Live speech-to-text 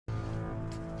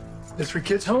The 3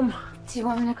 kids home? Do you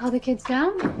want me to call the kids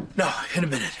down? No, in a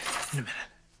minute.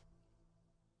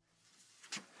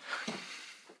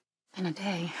 In a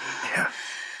day. Yeah.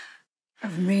 A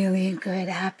really good,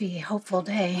 happy, hopeful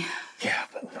day. Yeah,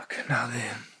 but look, now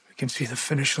we can see the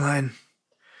finish line.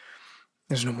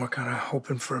 There's no more kind of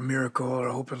hoping for a miracle or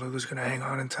hoping Lulu's gonna hang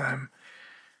on in time.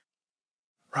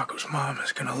 Rocco's mom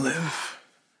is gonna live.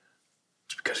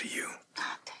 It's because of you.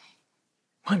 Sante.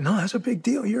 What? No, that's a big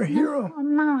deal. You're a hero. No,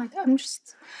 I'm not. I'm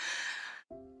just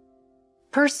a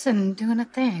person doing a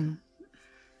thing.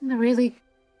 A really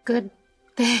good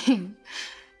thing.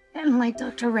 And like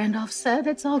Dr. Randolph said,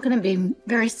 it's all gonna be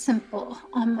very simple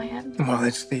on my end. Well,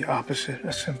 it's the opposite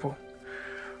of simple.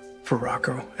 For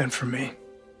Rocco and for me.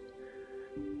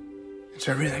 It's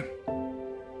everything.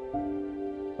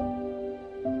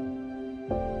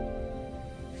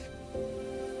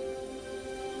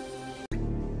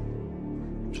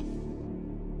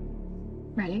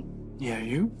 Ready? Yeah,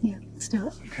 you? Yeah, let's do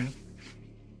it. Okay.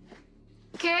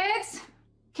 Kids,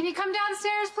 can you come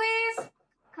downstairs, please?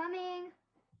 Coming.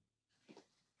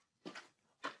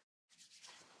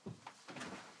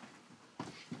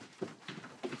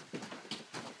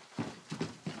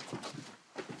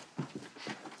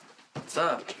 What's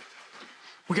up?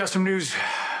 We got some news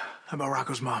about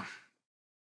Rocco's mom.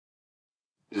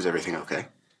 Is everything okay?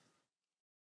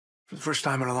 For the first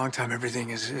time in a long time, everything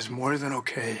is more than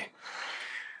okay.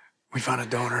 We found a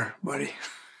donor, buddy.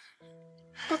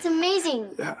 That's amazing.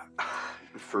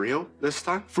 For real this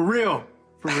time? For real.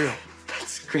 For real.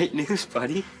 That's great news,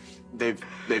 buddy. They've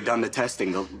done the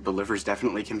testing. The liver's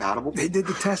definitely compatible. They did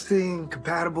the testing,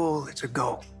 compatible, it's a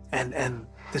go. And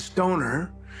this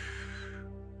donor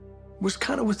was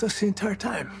kind of with us the entire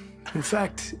time. In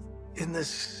fact, in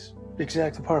this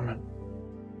exact apartment.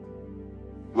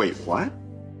 Wait, what?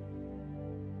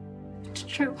 It's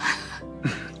true.